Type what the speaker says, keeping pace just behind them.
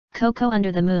Coco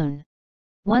under the moon.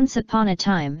 Once upon a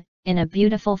time, in a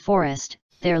beautiful forest,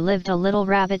 there lived a little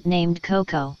rabbit named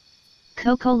Coco.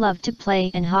 Coco loved to play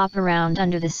and hop around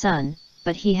under the sun,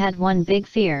 but he had one big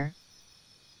fear.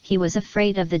 He was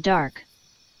afraid of the dark.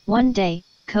 One day,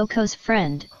 Coco's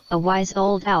friend, a wise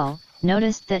old owl,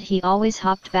 noticed that he always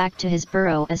hopped back to his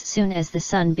burrow as soon as the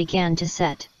sun began to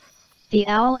set. The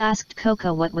owl asked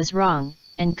Coco what was wrong,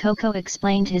 and Coco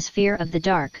explained his fear of the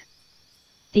dark.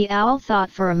 The owl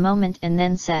thought for a moment and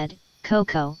then said,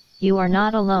 "Coco, you are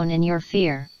not alone in your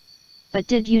fear. But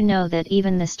did you know that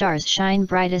even the stars shine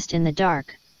brightest in the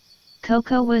dark?"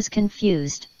 Coco was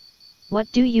confused. "What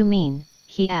do you mean?"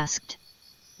 he asked.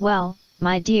 "Well,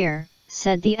 my dear,"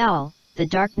 said the owl, "the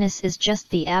darkness is just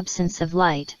the absence of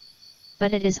light.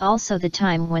 But it is also the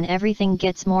time when everything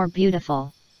gets more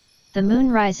beautiful. The moon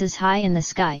rises high in the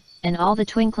sky, and all the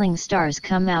twinkling stars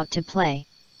come out to play.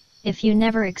 If you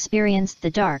never experienced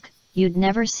the dark, you'd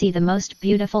never see the most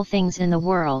beautiful things in the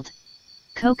world."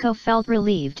 Coco felt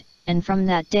relieved, and from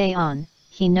that day on,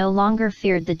 he no longer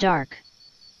feared the dark.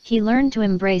 He learned to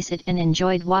embrace it and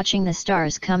enjoyed watching the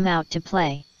stars come out to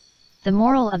play. The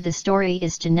moral of the story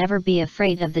is to never be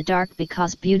afraid of the dark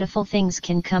because beautiful things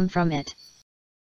can come from it.